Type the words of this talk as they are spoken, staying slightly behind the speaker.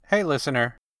Hey,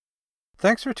 listener.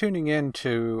 Thanks for tuning in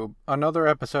to another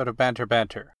episode of Banter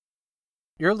Banter.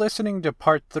 You're listening to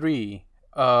part 3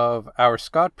 of our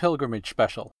Scott Pilgrimage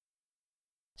special.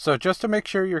 So just to make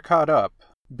sure you're caught up,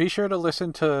 be sure to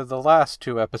listen to the last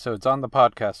 2 episodes on the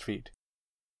podcast feed.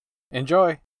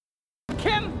 Enjoy!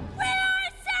 Kim? We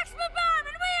are Sex Bomb,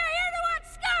 and we are here to watch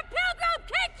Scott Pilgrim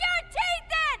kick your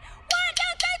teeth in! 1,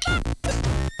 2, 3, 4!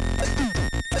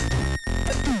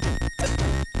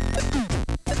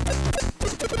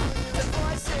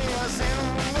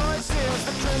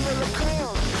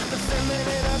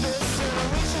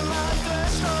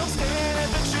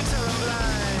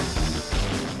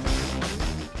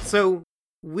 So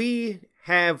we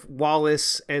have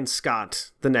Wallace and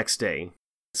Scott the next day.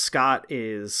 Scott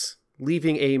is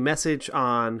leaving a message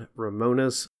on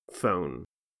Ramona's phone.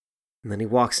 And then he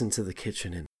walks into the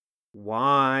kitchen and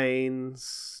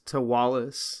whines to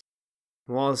Wallace.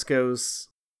 Wallace goes,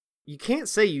 "You can't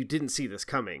say you didn't see this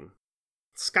coming."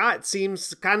 Scott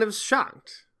seems kind of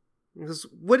shocked. He goes,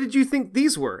 "What did you think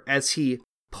these were?" As he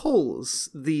pulls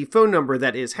the phone number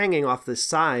that is hanging off the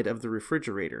side of the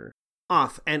refrigerator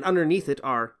off, and underneath it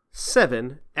are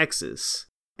 7 X's.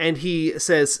 And he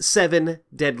says 7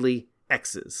 deadly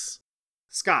X's.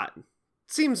 Scott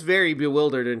seems very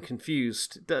bewildered and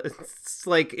confused. It's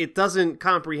like it doesn't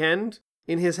comprehend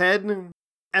in his head.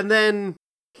 And then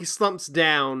he slumps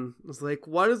down. It's like,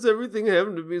 why does everything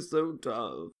have to be so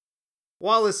tough?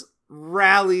 Wallace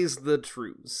rallies the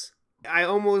troops. I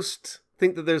almost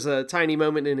think that there's a tiny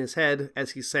moment in his head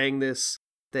as he's saying this,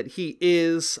 that he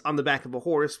is on the back of a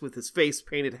horse with his face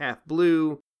painted half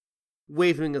blue,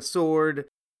 waving a sword,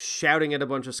 shouting at a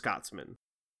bunch of Scotsmen.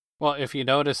 Well, if you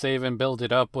notice, they even build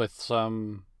it up with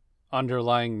some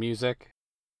underlying music.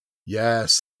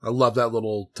 Yes, I love that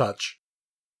little touch.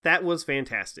 That was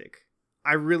fantastic.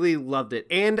 I really loved it.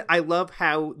 And I love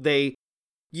how they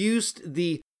used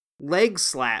the leg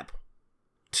slap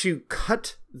to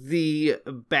cut the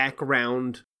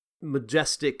background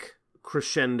majestic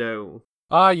crescendo.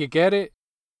 Ah, you get it?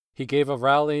 He gave a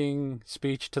rallying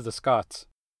speech to the Scots.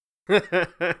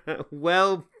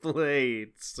 Well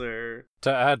played, sir.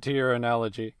 To add to your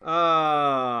analogy.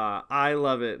 I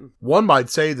love it. One might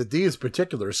say that these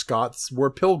particular Scots were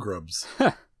pilgrims.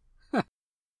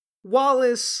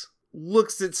 Wallace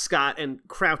looks at Scott and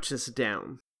crouches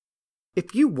down.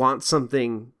 If you want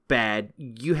something bad,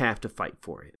 you have to fight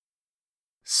for it.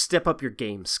 Step up your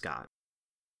game, Scott.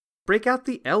 Break out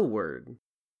the L word.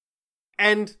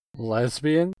 And...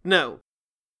 lesbian? No.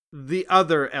 The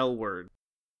other L word.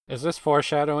 Is this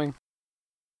foreshadowing?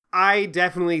 I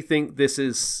definitely think this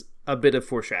is a bit of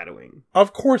foreshadowing.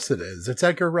 Of course it is. It's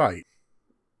Edgar Wright.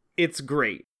 It's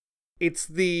great. It's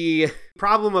the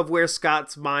problem of where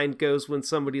Scott's mind goes when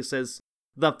somebody says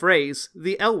the phrase,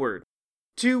 the L word.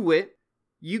 To wit,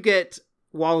 you get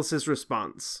Wallace's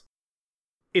response.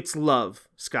 It's love,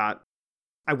 Scott.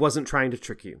 I wasn't trying to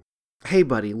trick you. Hey,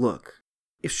 buddy, look.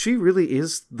 If she really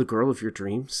is the girl of your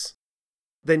dreams,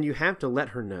 then you have to let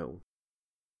her know.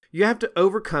 You have to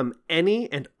overcome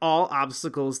any and all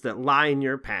obstacles that lie in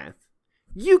your path.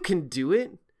 You can do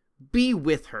it. Be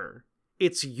with her.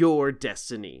 It's your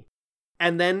destiny.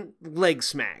 And then leg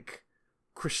smack.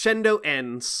 Crescendo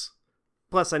ends.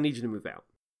 Plus, I need you to move out.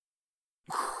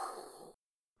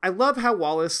 I love how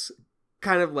Wallace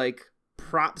kind of like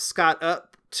props Scott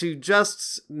up to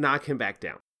just knock him back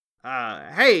down.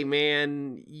 Hey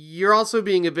man, you're also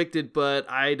being evicted, but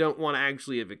I don't want to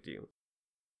actually evict you.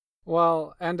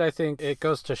 Well, and I think it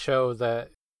goes to show that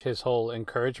his whole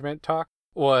encouragement talk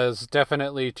was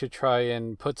definitely to try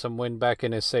and put some wind back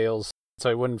in his sails so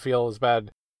he wouldn't feel as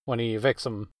bad when he evicts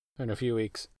him in a few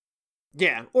weeks.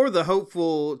 Yeah, or the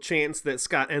hopeful chance that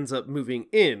Scott ends up moving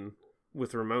in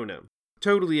with Ramona.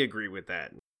 Totally agree with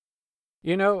that.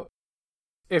 You know,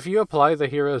 if you apply the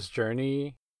hero's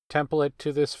journey template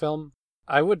to this film,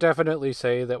 I would definitely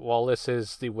say that Wallace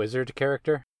is the wizard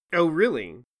character. Oh,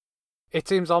 really? It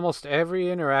seems almost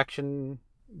every interaction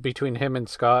between him and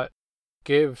Scott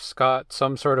gives Scott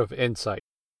some sort of insight.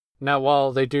 Now,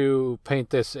 while they do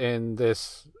paint this in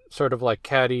this sort of like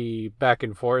catty back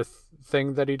and forth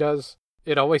thing that he does,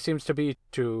 it always seems to be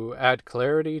to add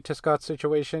clarity to Scott's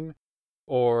situation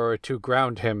or to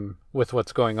ground him with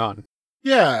what's going on.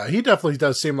 Yeah, he definitely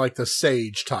does seem like the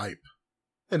sage type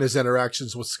in his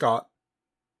interactions with Scott.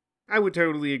 I would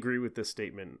totally agree with this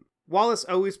statement. Wallace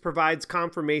always provides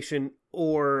confirmation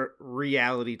or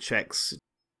reality checks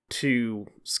to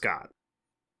Scott.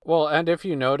 Well, and if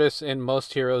you notice in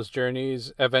most heroes'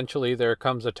 journeys, eventually there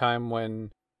comes a time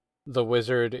when the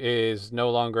wizard is no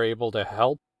longer able to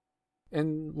help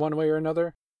in one way or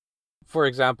another. For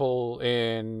example,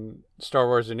 in Star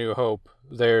Wars A New Hope,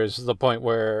 there's the point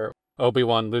where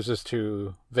Obi-Wan loses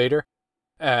to Vader,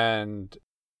 and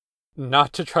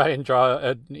not to try and draw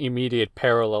an immediate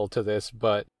parallel to this,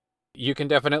 but you can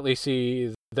definitely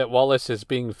see that Wallace is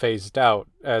being phased out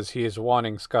as he is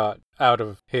wanting Scott out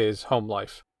of his home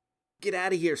life. Get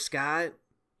out of here, Scott.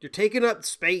 You're taking up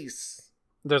space.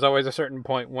 There's always a certain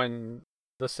point when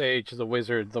the sage, the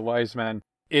wizard, the wise man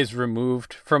is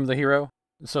removed from the hero,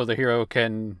 so the hero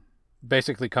can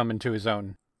basically come into his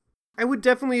own. I would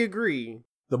definitely agree.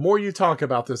 The more you talk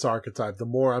about this archetype, the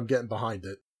more I'm getting behind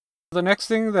it. The next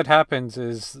thing that happens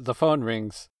is the phone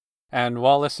rings, and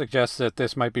Wallace suggests that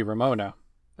this might be Ramona,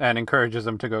 and encourages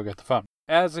him to go get the phone.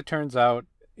 As it turns out,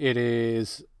 it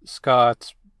is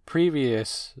Scott's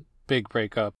previous big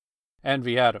breakup,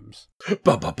 Envy Adams.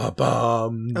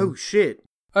 Ba-ba-ba-bum. Oh, shit.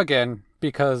 Again,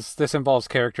 because this involves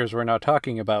characters we're not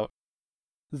talking about,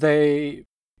 they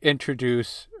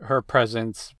introduce her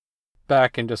presence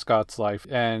back into Scott's life,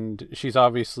 and she's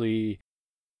obviously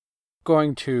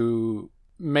going to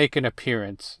make an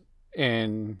appearance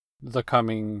in the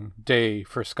coming day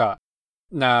for Scott.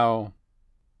 Now,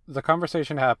 the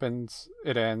conversation happens,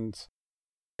 it ends.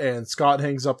 And Scott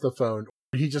hangs up the phone.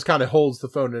 He just kind of holds the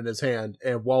phone in his hand,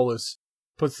 and Wallace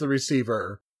puts the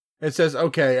receiver and says,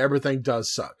 okay, everything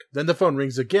does suck. Then the phone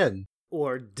rings again.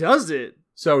 Or does it?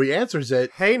 So he answers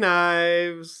it. Hey,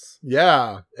 Knives.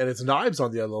 Yeah, and it's Knives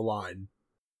on the other line.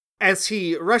 As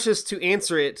he rushes to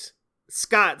answer it,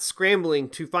 Scott scrambling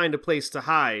to find a place to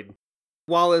hide.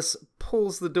 Wallace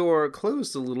pulls the door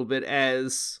closed a little bit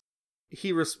as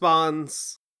he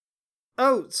responds,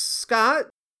 "Oh, Scott?"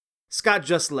 Scott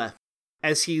just left,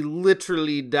 as he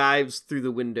literally dives through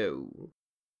the window.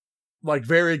 Like,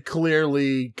 very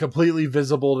clearly, completely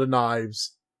visible to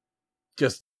Knives.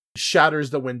 Just shatters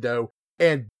the window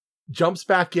and jumps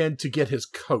back in to get his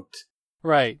coat.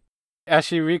 Right. As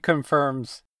she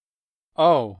reconfirms,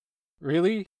 "Oh,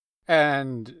 really?"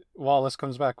 And Wallace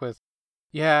comes back with,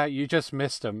 "Yeah, you just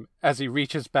missed him," as he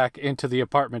reaches back into the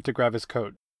apartment to grab his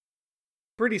coat.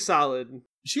 Pretty solid.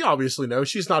 She obviously knows.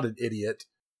 She's not an idiot.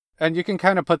 And you can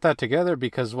kind of put that together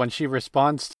because when she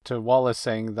responds to Wallace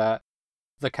saying that,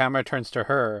 the camera turns to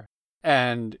her,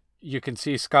 and you can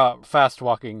see Scott fast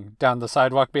walking down the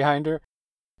sidewalk behind her,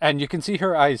 and you can see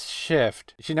her eyes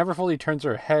shift. She never fully turns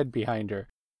her head behind her,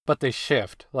 but they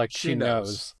shift, like she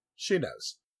knows. She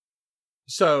knows.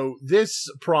 So this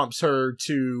prompts her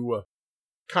to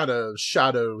kind of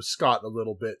shadow Scott a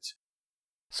little bit.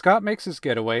 Scott makes his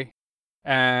getaway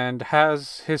and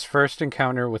has his first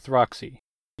encounter with Roxy.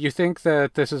 You think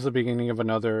that this is the beginning of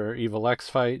another Evil X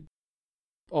fight,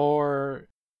 or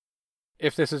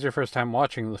if this is your first time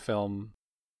watching the film,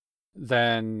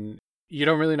 then you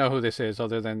don't really know who this is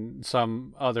other than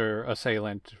some other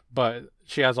assailant, but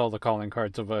she has all the calling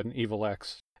cards of an Evil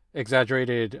X.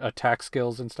 Exaggerated attack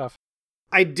skills and stuff.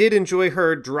 I did enjoy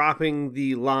her dropping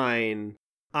the line,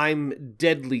 "I'm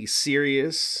deadly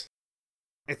serious."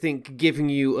 I think giving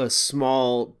you a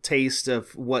small taste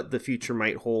of what the future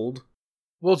might hold.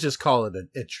 We'll just call it an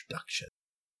introduction.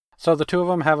 So the two of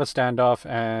them have a standoff,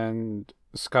 and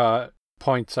Scott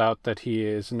points out that he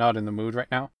is not in the mood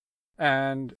right now.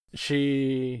 And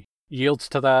she yields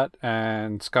to that,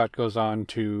 and Scott goes on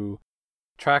to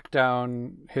track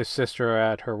down his sister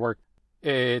at her work.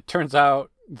 It turns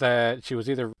out that she was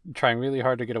either trying really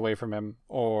hard to get away from him,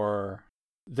 or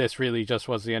this really just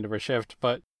was the end of her shift,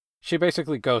 but she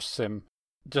basically ghosts him,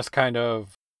 just kind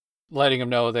of letting him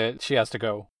know that she has to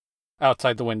go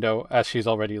outside the window as she's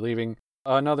already leaving.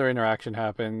 Another interaction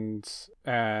happens,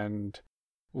 and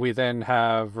we then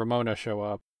have Ramona show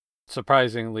up.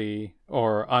 Surprisingly,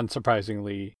 or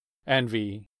unsurprisingly,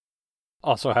 Envy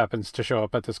also happens to show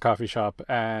up at this coffee shop,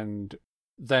 and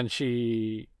then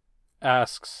she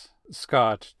asks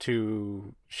Scott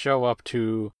to show up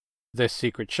to this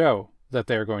secret show that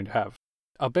they're going to have.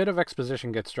 A bit of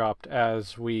exposition gets dropped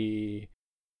as we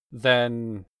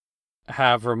then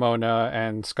have Ramona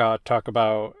and Scott talk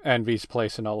about Envy's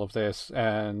place in all of this,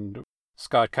 and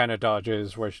Scott kind of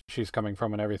dodges where she's coming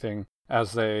from and everything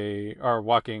as they are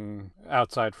walking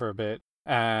outside for a bit,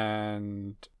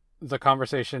 and the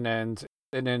conversation ends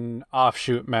in an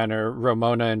offshoot manner,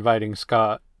 Ramona inviting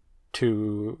Scott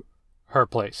to her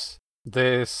place.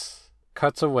 This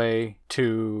cuts away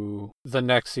to the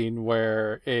next scene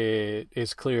where it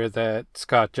is clear that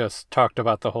Scott just talked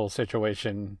about the whole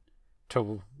situation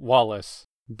to Wallace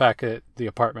back at the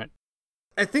apartment.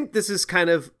 I think this is kind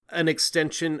of an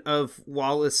extension of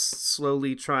Wallace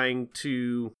slowly trying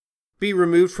to be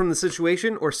removed from the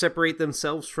situation or separate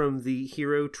themselves from the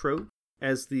hero trope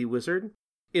as the wizard,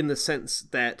 in the sense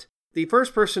that The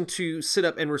first person to sit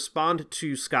up and respond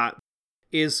to Scott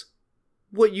is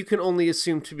what you can only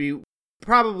assume to be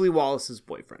probably Wallace's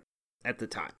boyfriend at the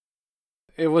time.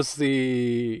 It was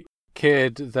the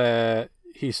kid that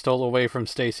he stole away from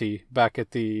Stacy back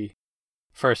at the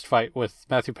first fight with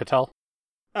Matthew Patel.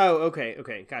 Oh,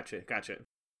 okay, gotcha.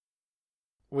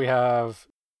 We have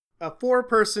A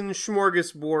 4-person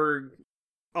smorgasbord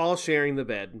all sharing the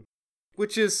bed,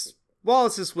 which is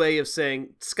Wallace's way of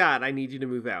saying, Scott, I need you to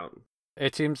move out.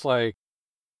 It seems like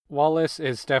Wallace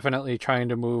is definitely trying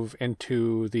to move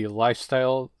into the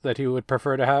lifestyle that he would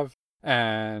prefer to have,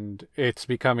 and it's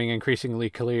becoming increasingly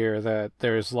clear that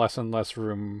there's less and less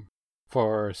room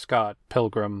for Scott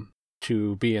Pilgrim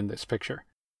to be in this picture.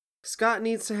 Scott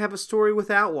needs to have a story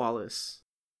without Wallace.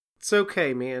 It's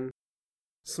okay, man.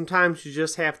 Sometimes you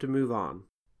just have to move on.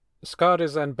 Scott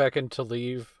is then beckoned to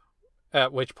leave,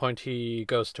 at which point he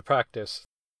goes to practice,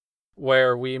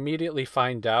 where we immediately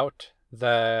find out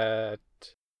that,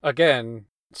 again,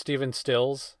 Stephen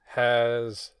Stills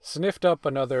has sniffed up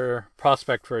another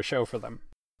prospect for a show for them.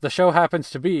 The show happens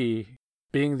to be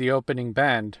being the opening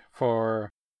band for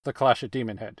The Clash at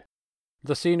Demon Head.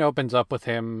 The scene opens up with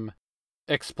him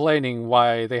explaining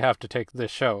why they have to take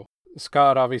this show.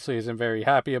 Scott obviously isn't very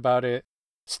happy about it.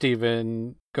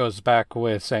 Stephen goes back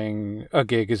with saying, a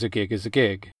gig is a gig is a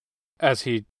gig, as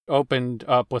he opened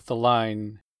up with the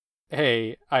line,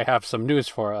 hey, I have some news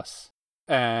for us.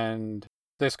 And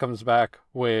this comes back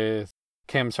with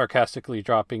Kim sarcastically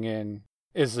dropping in,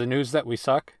 is the news that we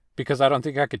suck? Because I don't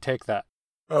think I could take that.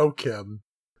 Oh, Kim.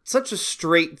 Such a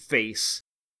straight face.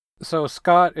 So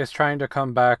Scott is trying to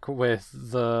come back with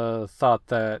the thought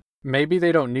that maybe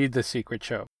they don't need the secret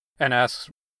show, and asks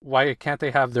why can't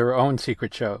they have their own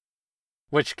secret show?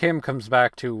 Which Kim comes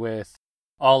back to with,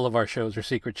 all of our shows are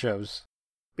secret shows.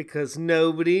 Because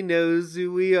nobody knows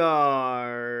who we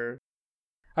are.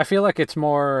 I feel like it's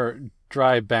more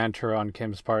dry banter on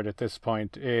Kim's part at this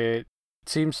point. It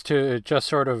seems to just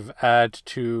sort of add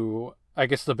to, I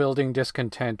guess, the building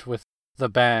discontent with the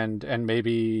band and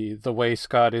maybe the way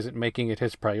Scott isn't making it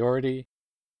his priority.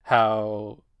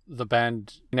 How the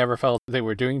band never felt they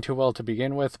were doing too well to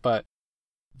begin with, but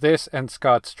this and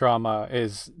Scott's drama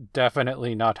is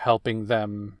definitely not helping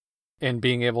them in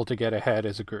being able to get ahead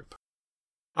as a group.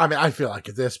 I mean, I feel like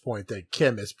at this point that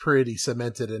Kim is pretty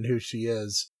cemented in who she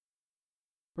is.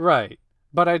 Right.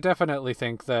 But I definitely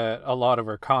think that a lot of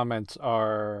her comments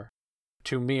are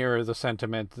to mirror the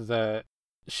sentiment that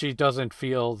she doesn't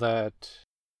feel that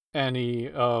any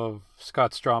of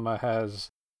Scott's drama has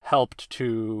helped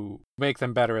to make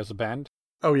them better as a band.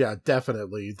 Oh yeah,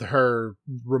 definitely. Her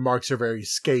remarks are very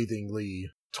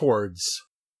scathingly towards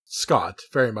Scott,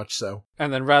 very much so.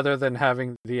 And then rather than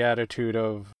having the attitude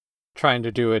of trying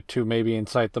to do it to maybe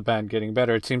incite the band getting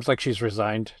better, it seems like she's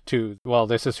resigned to, well,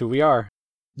 this is who we are.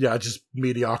 Yeah, just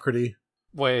mediocrity.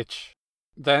 Which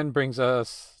then brings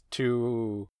us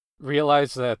to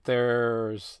realize that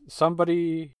there's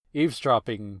somebody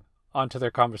eavesdropping onto their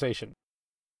conversation.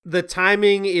 The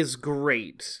timing is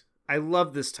great. I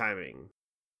love this timing.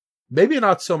 Maybe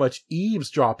not so much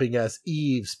eavesdropping as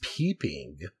eaves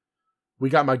peeping. We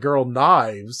got my girl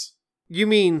Knives. You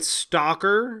mean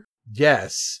Stalker?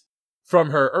 Yes.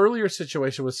 From her earlier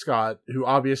situation with Scott, who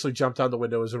obviously jumped out the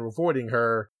window as avoiding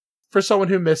her, for someone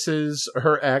who misses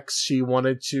her ex, she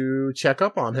wanted to check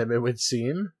up on him, it would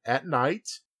seem, at night.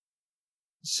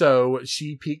 So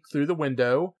she peeked through the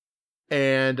window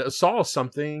and saw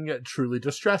something truly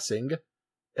distressing,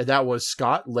 and that was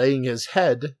Scott laying his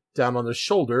head down on the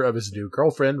shoulder of his new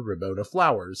girlfriend, Ramona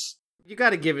Flowers. You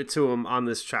gotta give it to him on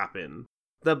this chop-in.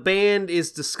 The band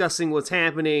is discussing what's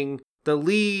happening. The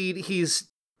lead, he's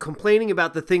complaining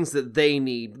about the things that they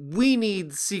need. We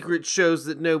need secret shows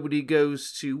that nobody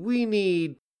goes to. We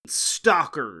need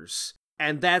stalkers.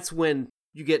 And that's when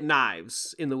you get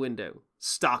Knives in the window,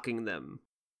 stalking them.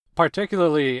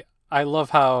 Particularly, I love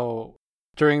how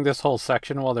during this whole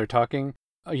section while they're talking,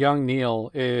 young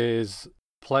Neil is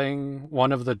playing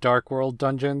one of the Dark World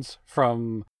dungeons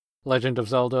from Legend of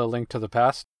Zelda: A Link to the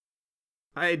Past.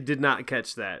 I did not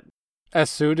catch that. As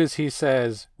soon as he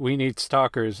says, we need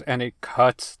stalkers, and it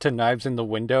cuts to Knives in the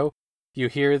window, you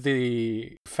hear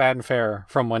the fanfare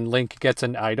from when Link gets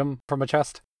an item from a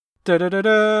chest.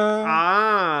 Da-da-da-da!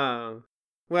 Ah.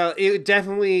 Well, it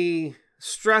definitely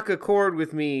struck a chord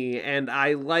with me, and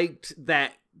I liked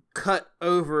that cut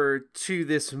over to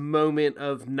this moment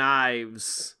of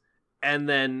Knives, and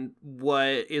then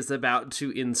what is about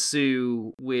to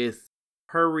ensue with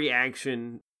her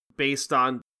reaction based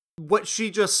on what she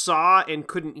just saw and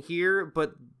couldn't hear,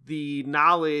 but the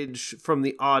knowledge from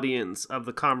the audience of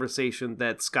the conversation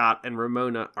that Scott and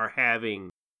Ramona are having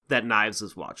that Knives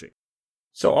is watching.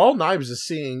 So all Knives is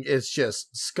seeing is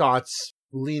just Scott's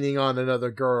leaning on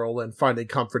another girl and finding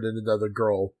comfort in another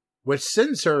girl, which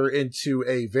sends her into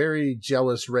a very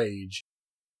jealous rage.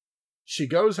 She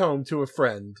goes home to a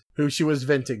friend who she was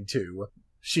venting to.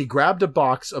 She grabbed a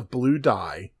box of blue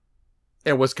dye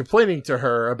and was complaining to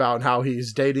her about how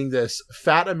he's dating this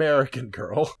fat American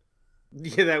girl.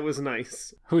 Yeah, that was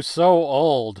nice. Who's so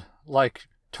old, like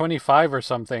 25 or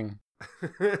something.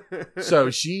 So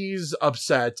she's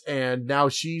upset, and now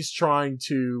she's trying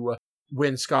to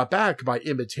win Scott back by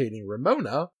imitating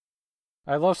Ramona.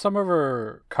 I love some of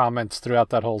her comments throughout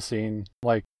that whole scene.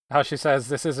 Like how she says,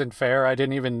 "This isn't fair. I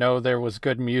didn't even know there was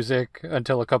good music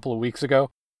until a couple of weeks ago."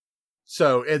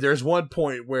 So, and there's one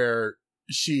point where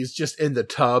she's just in the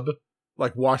tub,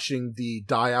 like washing the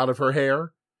dye out of her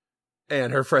hair.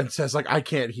 And her friend says, like, I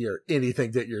can't hear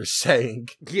anything that you're saying.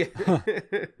 Yeah.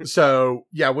 So,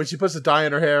 yeah, when she puts the dye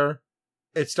in her hair,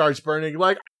 it starts burning.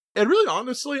 Like, and really,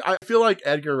 honestly, I feel like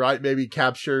Edgar Wright maybe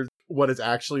captured what it's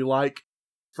actually like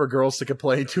for girls to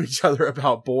complain to each other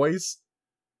about boys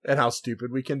and how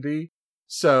stupid we can be.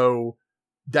 So,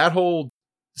 that whole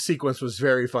sequence was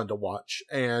very fun to watch.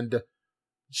 And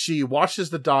she washes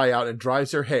the dye out and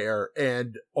dries her hair,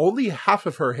 and only half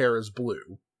of her hair is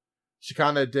blue. She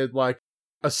kind of did like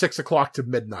a 6 o'clock to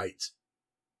midnight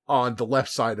on the left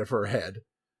side of her head.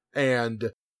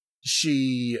 And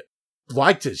she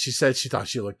liked it. She said she thought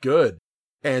she looked good.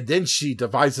 And then she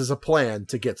devises a plan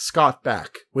to get Scott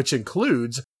back, which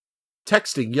includes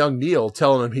texting young Neil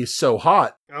telling him he's so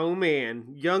hot. Oh man,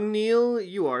 young Neil,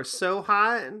 you are so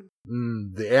hot.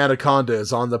 The anaconda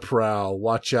is on the prowl.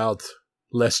 Watch out,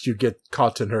 lest you get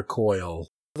caught in her coil.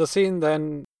 The scene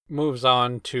then moves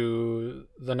on to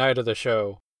the night of the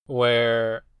show,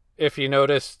 where if you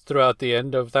notice throughout the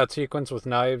end of that sequence with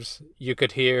Knives, you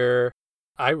could hear,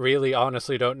 I really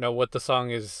honestly don't know what the song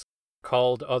is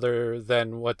called other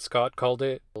than what Scott called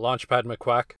it, Launchpad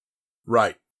McQuack.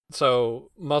 Right.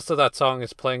 So most of that song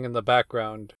is playing in the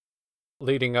background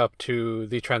leading up to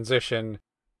the transition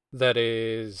that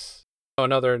is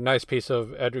another nice piece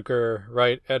of Edgar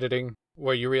Wright editing,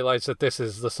 where you realize that this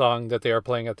is the song that they are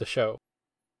playing at the show.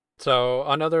 So,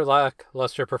 another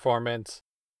lackluster performance.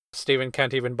 Steven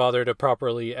can't even bother to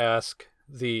properly ask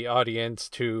the audience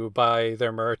to buy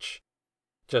their merch,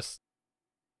 just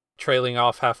trailing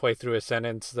off halfway through a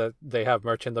sentence that they have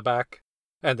merch in the back,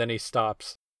 and then he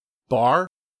stops. Bar?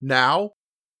 Now?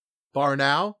 Bar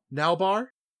now? Now bar?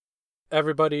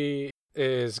 Everybody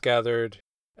is gathered,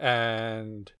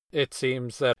 and it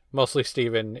seems that mostly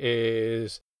Steven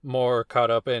is more caught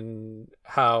up in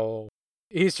how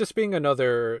he's just being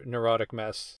another neurotic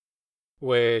mess,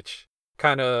 which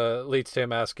kind of leads to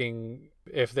him asking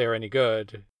if they're any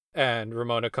good. And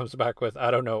Ramona comes back with, I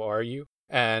don't know, are you?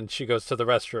 And she goes to the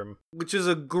restroom. Which is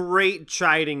a great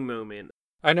chiding moment.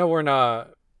 I know we're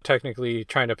not technically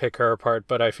trying to pick her apart,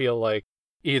 but I feel like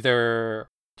either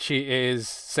she is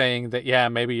saying that, yeah,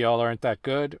 maybe y'all aren't that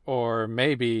good, or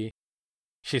maybe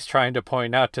she's trying to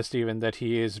point out to Steven that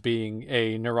he is being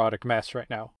a neurotic mess right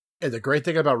now. And the great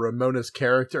thing about Ramona's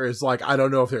character is, like, I don't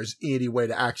know if there's any way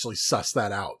to actually suss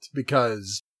that out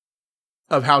because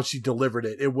of how she delivered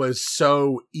it. It was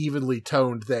so evenly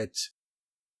toned that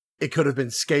it could have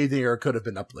been scathing or it could have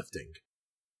been uplifting.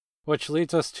 Which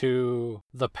leads us to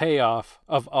the payoff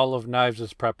of all of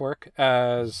Knives' prep work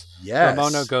as Yes.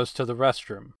 Ramona goes to the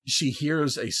restroom. She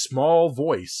hears a small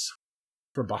voice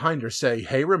from behind her say,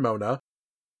 "Hey, Ramona."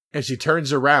 And she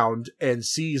turns around and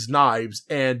sees Knives,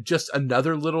 and just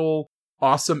another little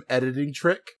awesome editing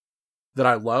trick that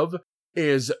I love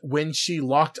is when she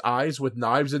locked eyes with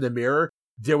Knives in the mirror,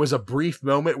 there was a brief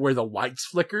moment where the lights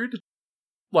flickered,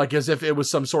 like as if it was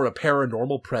some sort of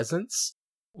paranormal presence.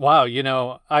 Wow,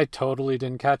 I totally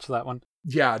didn't catch that one.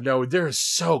 Yeah, no,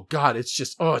 there's God, it's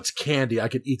just, it's candy. I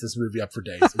could eat this movie up for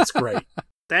days. It's great.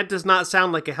 That does not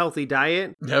sound like a healthy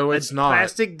diet. No, it's not.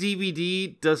 Plastic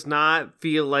DVD does not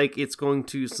feel like it's going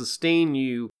to sustain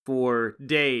you for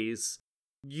days.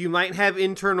 You might have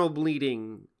internal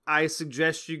bleeding. I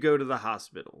suggest you go to the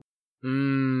hospital.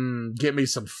 Get me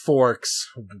some forks.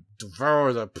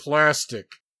 Devour the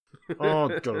plastic.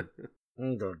 I'm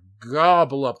gonna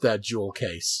gobble up that jewel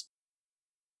case.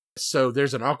 So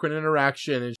there's an awkward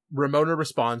interaction, and Ramona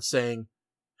responds saying,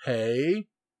 "Hey."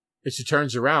 And she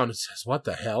turns around and says, "What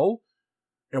the hell?"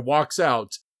 And walks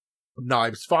out.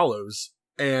 Knives follows.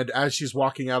 And as she's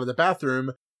walking out of the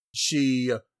bathroom,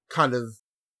 she kind of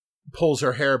pulls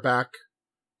her hair back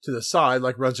to the side,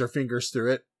 like runs her fingers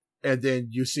through it. And then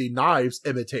you see Knives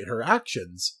imitate her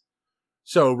actions.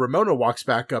 So Ramona walks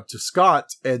back up to Scott,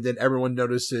 and then everyone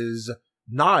notices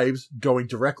Knives going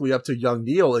directly up to young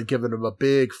Neil and giving him a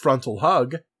big frontal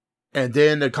hug. And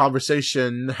then a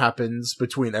conversation happens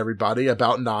between everybody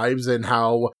about Knives and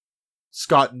how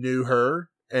Scott knew her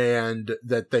and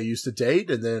that they used to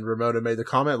date. And then Ramona made the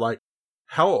comment like,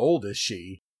 how old is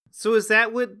she? So is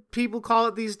that what people call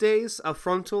it these days? A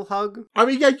frontal hug? I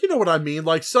mean, yeah, you know what I mean.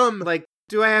 Like Like,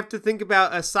 do I have to think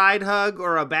about a side hug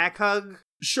or a back hug?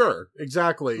 Sure,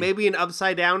 exactly. Maybe an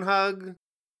upside down hug?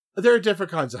 There are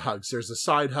different kinds of hugs. There's the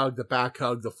side hug, the back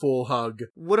hug, the full hug.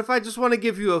 What if I just want to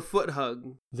give you a foot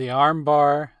hug? The arm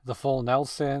bar, the full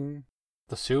Nelson,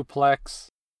 the suplex.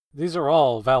 These are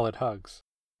all valid hugs.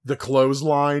 The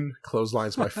clothesline.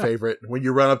 Clothesline's my favorite. When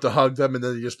you run up to hug them and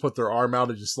then you just put their arm out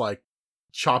and just like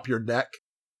chop your neck.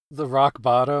 The rock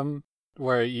bottom,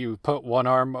 where you put one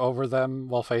arm over them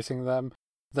while facing them,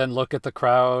 then look at the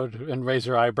crowd and raise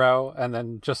your eyebrow, and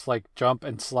then just like jump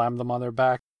and slam them on their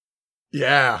back.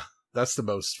 Yeah, that's the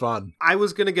most fun. I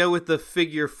was going to go with the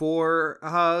figure 4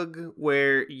 hug,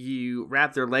 where you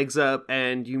wrap their legs up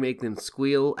and you make them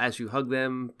squeal as you hug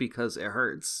them because it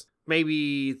hurts.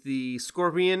 Maybe the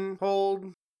scorpion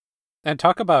hold? And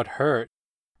talk about hurt.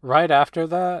 Right after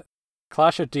that,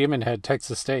 Clash at Demon Head takes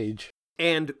the stage.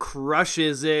 And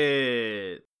crushes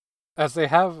it. As they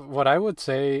have what I would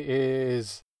say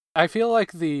is, I feel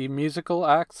like the musical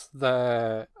acts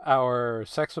that our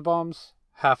Sexabombs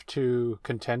have to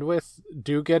contend with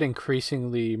do get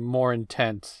increasingly more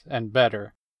intense and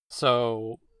better.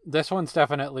 So this one's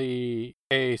definitely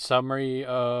a summary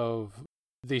of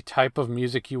the type of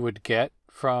music you would get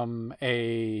from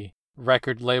a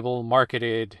record label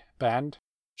marketed band.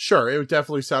 Sure, it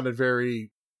definitely sounded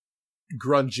very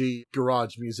grungy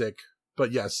garage music,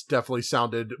 but yes, definitely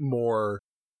sounded more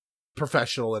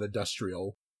professional and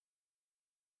industrial.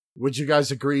 Would you guys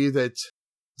agree that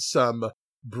some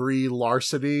Brie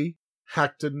Larceny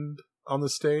hacked on the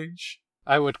stage?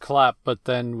 I would clap, but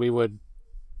then we would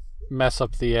mess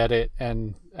up the edit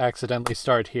and accidentally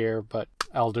start here, but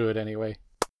I'll do it anyway.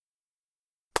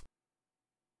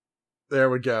 There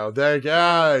we go.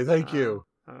 Thank you.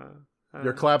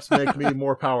 Your claps make me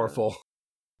more powerful.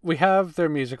 We have their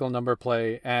musical number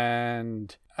play,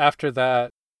 and after that,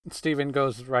 Steven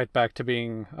goes right back to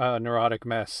being a neurotic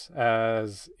mess,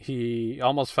 as he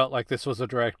almost felt like this was a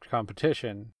direct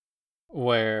competition,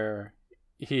 where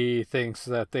he thinks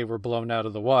that they were blown out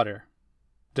of the water,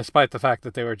 despite the fact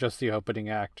that they were just the opening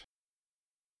act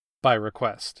by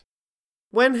request.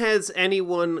 When has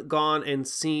anyone gone and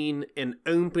seen an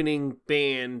opening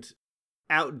band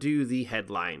outdo the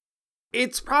headline?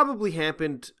 It's probably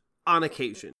happened on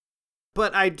occasion,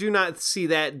 but I do not see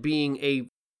that being a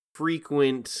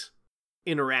frequent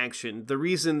interaction. The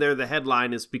reason they're the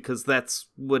headline is because that's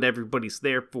what everybody's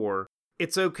there for.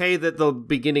 It's okay that the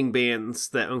beginning bands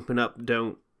that open up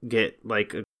don't get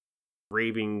like a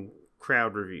raving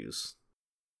crowd reviews.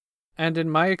 And in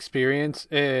my experience,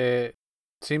 it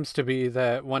seems to be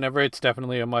that whenever it's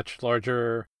definitely a much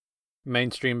larger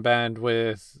mainstream band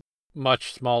with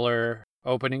much smaller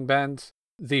opening bands,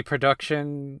 the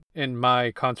production in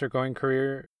my concert-going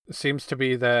career seems to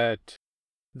be that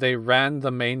they ran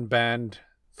the main band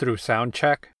through sound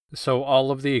check, so all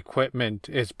of the equipment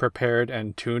is prepared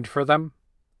and tuned for them,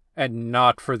 and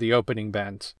not for the opening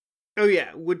bands. Oh yeah,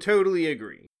 would totally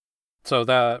agree. So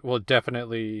that will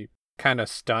definitely kind of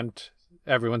stunt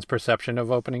everyone's perception of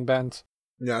opening bands.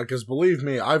 Yeah, because believe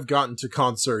me, I've gotten to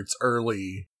concerts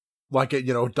early, like at,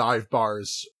 dive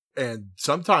bars, and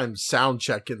sometimes sound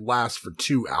check can last for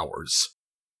 2 hours.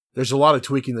 There's a lot of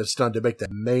tweaking that's done to make the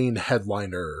main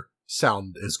headliner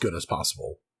sound as good as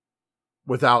possible,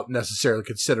 without necessarily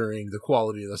considering the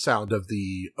quality of the sound of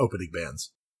the opening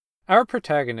bands. Our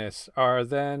protagonists are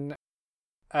then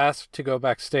asked to go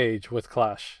backstage with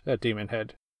Clash at Demon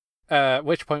Head, at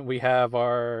which point we have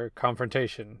our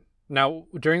confrontation. Now,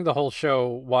 during the whole show,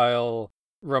 while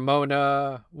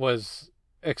Ramona was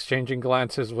exchanging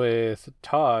glances with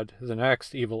Todd, the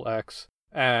next Evil X,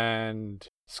 and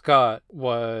Scott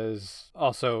was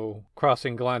also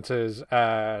crossing glances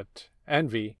at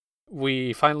Envy,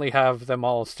 we finally have them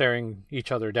all staring each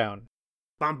other down.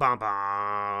 Bum bum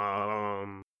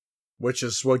bum. Which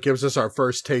is what gives us our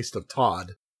first taste of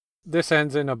Todd. This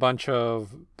ends in a bunch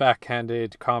of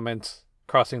backhanded comments,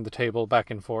 crossing the table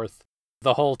back and forth,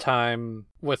 the whole time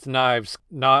with Knives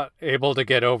not able to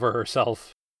get over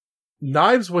herself.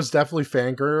 Knives was definitely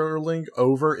fangirling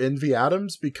over Envy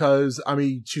Adams because,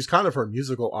 she's kind of her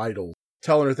musical idol.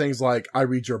 Telling her things like, I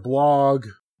read your blog,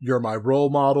 you're my role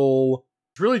model.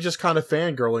 Really just kind of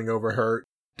fangirling over her.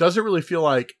 Doesn't really feel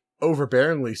like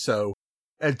overbearingly so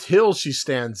until she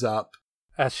stands up.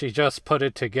 As she just put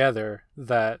it together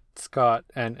that Scott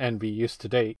and Envy used to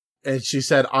date. And she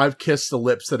said, I've kissed the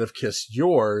lips that have kissed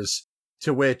yours,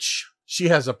 to which she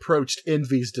has approached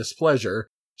Envy's displeasure.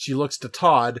 She looks to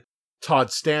Todd. Todd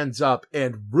stands up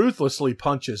and ruthlessly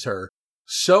punches her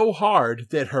so hard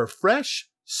that her fresh,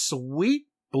 sweet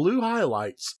blue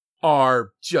highlights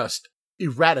are just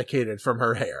eradicated from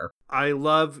her hair. I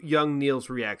love young Neil's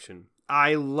reaction.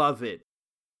 I love it.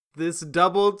 This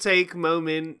double take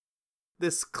moment,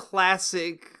 this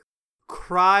classic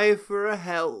cry for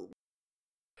help.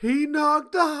 He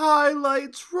knocked the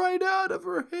highlights right out of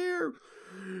her hair.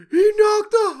 He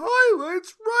knocked the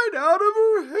highlights right out of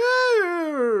her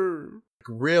hair.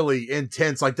 Really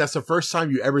intense. Like, that's the first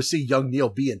time you ever see young Neil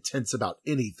be intense about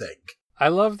anything. I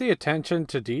love the attention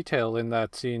to detail in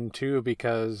that scene too,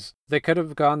 because they could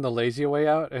have gone the lazy way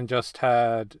out and just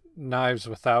had knives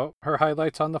without her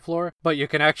highlights on the floor, but you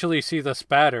can actually see the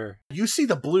spatter. You see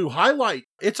the blue highlight.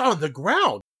 It's on the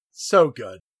ground. So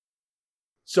good.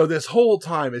 So this whole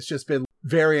time it's just been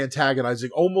very antagonizing,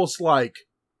 almost like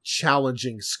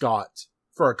challenging Scott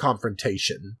for a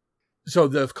confrontation. So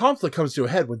the conflict comes to a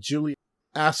head when Julie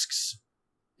asks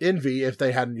Envy if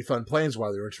they had any fun plans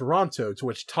while they were in Toronto, to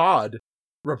which Todd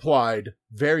replied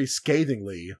very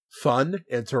scathingly, "Fun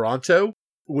in Toronto?"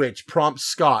 which prompts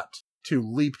Scott to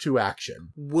leap to action.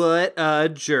 What a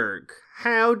jerk.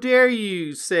 How dare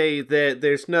you say that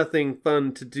there's nothing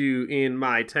fun to do in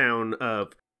my town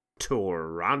of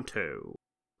Toronto?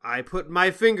 I put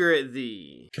my finger at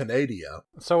thee. Canada.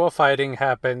 So a fighting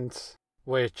happens,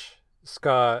 which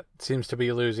Scott seems to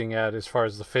be losing at as far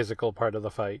as the physical part of the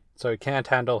fight. So he can't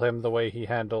handle him the way he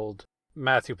handled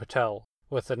Matthew Patel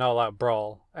with an all-out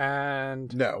brawl.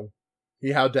 And No.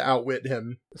 He had to outwit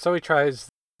him. so he tries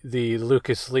the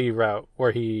Lucas Lee route,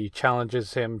 where he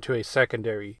challenges him to a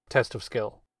secondary test of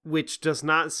skill. Which does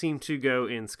not seem to go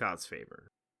in Scott's favor.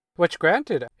 Which,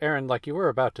 granted, Aaron, like you were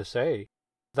about to say,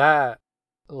 that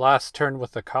last turn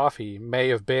with the coffee may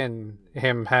have been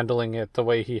him handling it the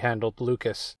way he handled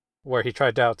Lucas, where he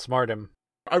tried to outsmart him.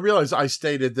 I realize I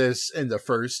stated this in the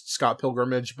first Scott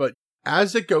Pilgrimage, but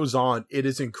as it goes on, it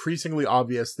is increasingly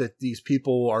obvious that these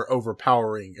people are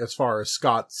overpowering as far as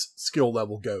Scott's skill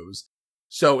level goes.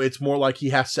 So it's more like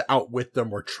he has to outwit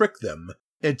them or trick them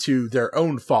into their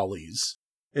own follies,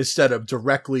 instead of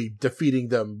directly defeating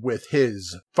them with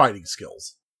his fighting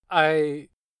skills. I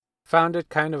found it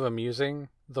kind of amusing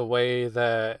the way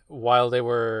that while they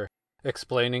were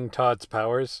explaining Todd's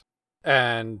powers,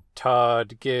 and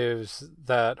Todd gives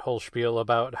that whole spiel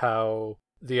about how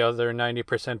the other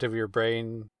 90% of your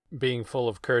brain being full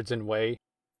of curds and whey.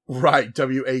 Right,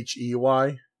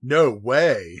 W-H-E-Y? No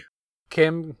way!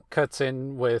 Kim cuts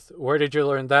in with, "Where did you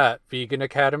learn that? Vegan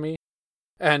Academy?"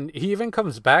 And he even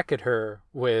comes back at her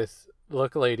with,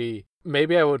 "Look, lady,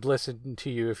 maybe I would listen to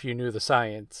you if you knew the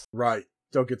science." Right,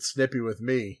 don't get snippy with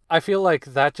me. I feel like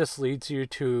that just leads you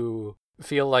to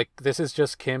feel like this is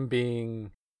just Kim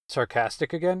being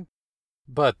sarcastic again.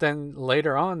 But then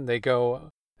later on, they go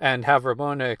and have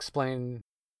Ramona explain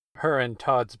her and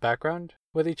Todd's background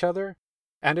with each other.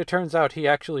 And it turns out he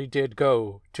actually did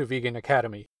go to Vegan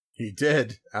Academy. He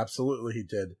did. Absolutely he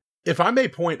did. If I may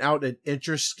point out an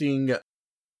interesting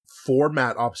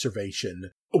format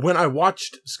observation, when I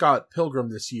watched Scott Pilgrim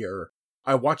this year,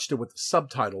 I watched it with the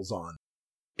subtitles on.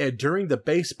 And during the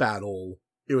bass battle,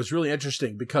 it was really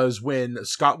interesting because when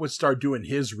Scott would start doing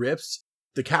his riffs,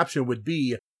 the caption would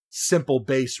be simple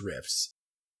bass riffs.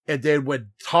 And then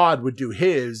when Todd would do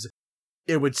his,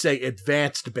 it would say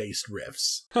advanced bass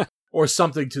riffs. Or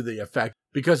something to the effect.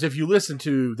 Because if you listen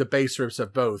to the bass riffs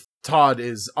of both, Todd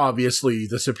is obviously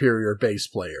the superior bass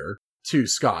player to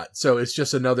Scott. So it's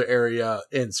just another area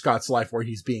in Scott's life where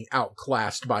he's being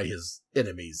outclassed by his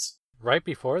enemies. Right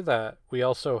before that, we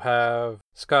also have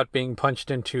Scott being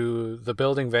punched into the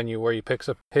building venue where he picks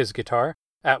up his guitar.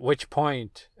 At which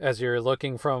point, as you're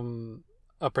looking from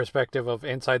a perspective of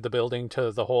inside the building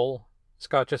to the hole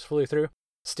Scott just flew through,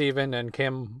 Steven and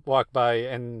Kim walk by,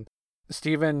 and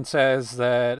Steven says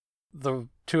that the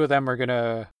two of them are going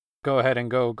to go ahead and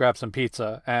go grab some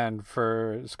pizza, and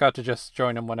for Scott to just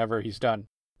join him whenever he's done.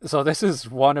 So this is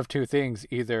one of two things.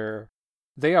 Either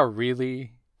they are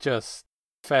really just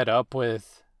fed up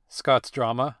with Scott's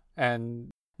drama, and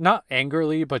not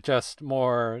angrily, but just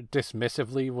more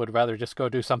dismissively would rather just go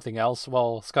do something else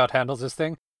while Scott handles his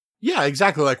thing. Yeah,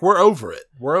 exactly. Like, we're over it.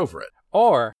 We're over it.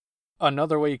 Or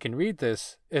another way you can read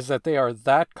this is that they are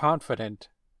that confident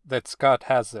that Scott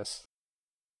has this.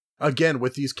 Again,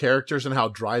 with these characters and how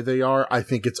dry they are, I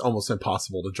think it's almost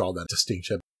impossible to draw that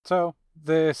distinction. So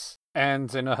this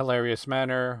ends in a hilarious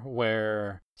manner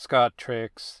where Scott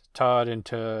tricks Todd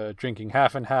into drinking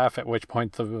half and half, at which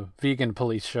point the vegan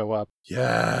police show up.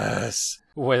 Yes!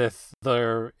 With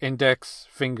their index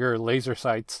finger laser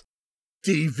sights.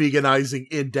 de-veganizing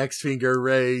index finger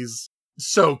raise.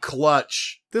 So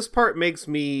clutch. This part makes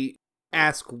me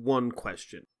ask one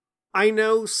question. I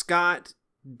know Scott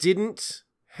didn't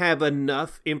have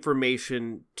enough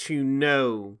information to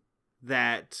know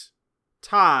that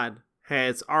Todd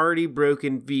has already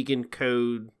broken vegan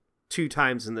code 2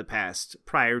 times in the past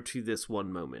prior to this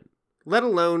one moment. Let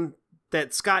alone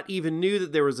that Scott even knew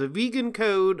that there was a vegan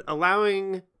code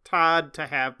allowing Todd to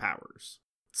have powers.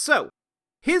 So,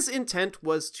 his intent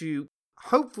was to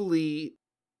hopefully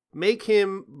make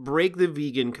him break the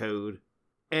vegan code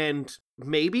and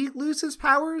maybe lose his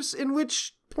powers, in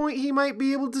which point he might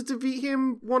be able to defeat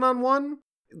him one-on-one.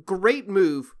 Great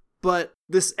move, but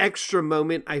this extra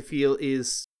moment I feel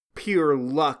is pure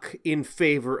luck in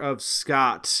favor of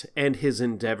Scott and his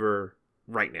endeavor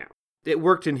right now. It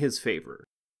worked in his favor.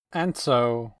 And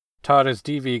so, Todd is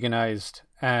de-veganized,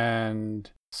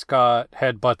 and Scott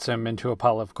headbutts him into a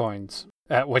pile of coins,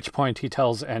 at which point he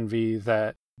tells Envy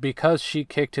that because she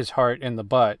kicked his heart in the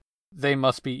butt, they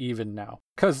must be even now.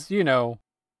 'Cause,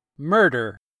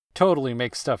 murder totally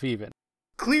makes stuff even.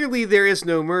 Clearly there is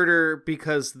no murder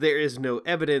because there is no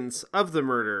evidence of the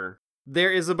murder.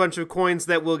 There is a bunch of coins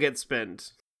that will get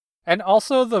spent. And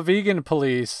also the vegan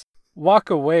police walk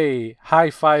away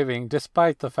high-fiving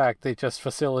despite the fact they just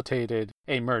facilitated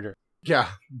a murder.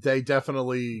 Yeah, they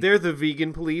definitely... They're the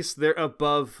vegan police. They're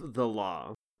above the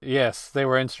law. Yes, they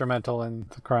were instrumental in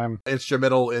the crime.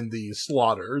 Instrumental in the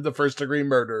slaughter, the first-degree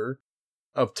murder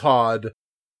of Todd.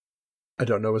 I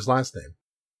don't know his last name.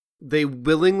 They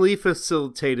willingly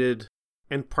facilitated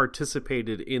and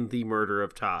participated in the murder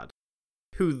of Todd,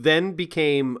 who then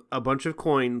became a bunch of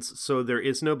coins, so there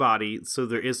is no body, so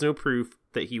there is no proof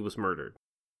that he was murdered.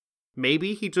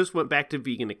 Maybe he just went back to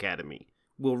Vegan Academy.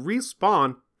 Will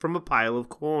respawn from a pile of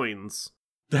coins.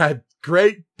 That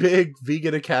great big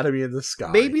Vegan Academy in the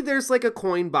sky. Maybe there's like a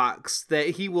coin box that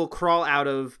he will crawl out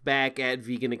of back at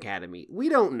Vegan Academy. We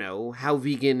don't know how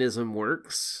veganism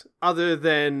works, other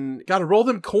than... Gotta roll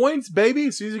them coins, baby.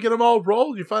 As soon as you get them all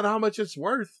rolled, you find out how much it's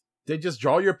worth. They just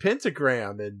draw your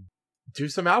pentagram and do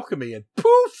some alchemy, and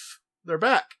poof! They're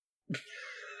back.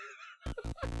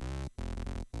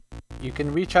 You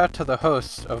can reach out to the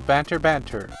hosts of Banter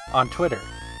Banter on Twitter.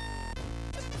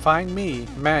 Find me,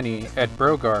 Manny, at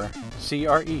Brogar,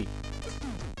 CRE.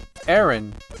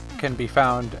 Aaron can be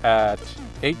found at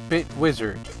 8-Bit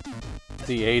Wizard.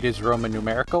 The 8 is Roman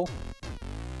numerical.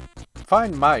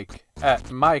 Find Mike at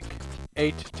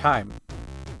Mike8Time.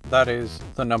 That is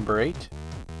the number 8.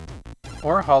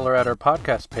 Or holler at our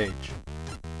podcast page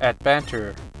at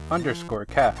banter_cast.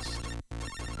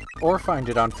 Or find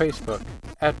it on Facebook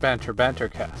at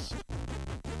bantercast.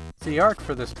 The art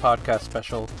for this podcast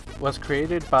special was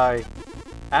created by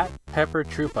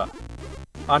 @PepperTrupa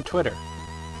on Twitter.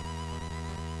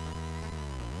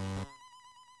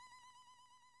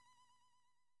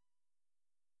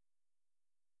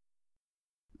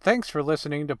 Thanks for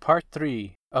listening to Part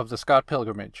 3 of the Scott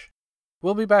Pilgrimage.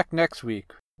 We'll be back next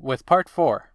week with Part 4.